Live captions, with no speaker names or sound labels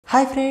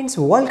Hi friends,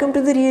 welcome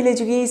to the Real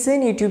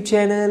Education YouTube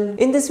channel.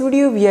 In this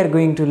video, we are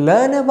going to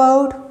learn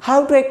about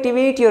how to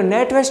activate your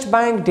NatWest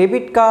Bank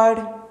debit card.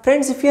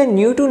 Friends, if you are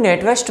new to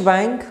NatWest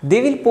Bank,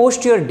 they will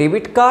post your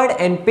debit card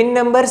and PIN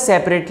number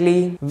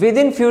separately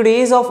within few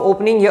days of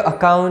opening your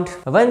account.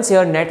 Once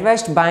your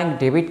NatWest Bank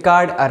debit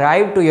card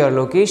arrive to your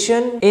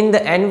location, in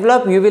the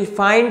envelope you will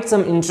find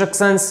some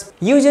instructions.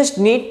 You just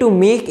need to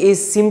make a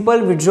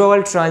simple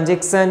withdrawal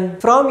transaction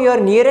from your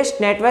nearest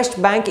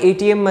NatWest Bank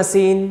ATM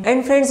machine.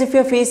 And friends, if you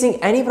are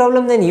facing any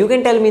problem, then you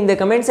can tell me in the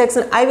comment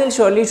section. I will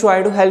surely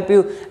try to help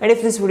you. And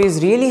if this video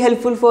is really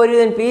helpful for you,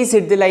 then please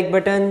hit the like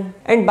button.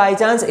 And by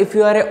chance, if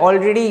you are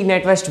already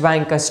NatWest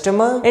Bank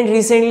customer and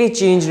recently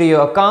changed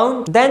your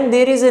account, then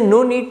there is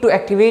no need to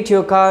activate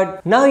your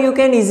card. Now you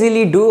can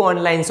easily do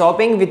online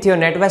shopping with your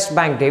NatWest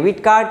Bank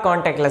debit card,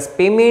 contactless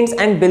payments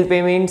and bill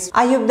payments.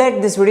 I hope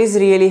that this video is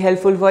really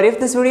helpful for you. If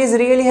this video is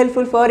really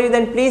helpful for you,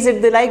 then please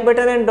hit the like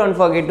button and don't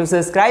forget to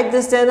subscribe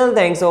this channel.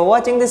 Thanks for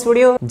watching this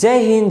video. Jai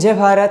Hind, Jai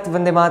Bharat,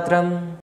 Vande Mataram.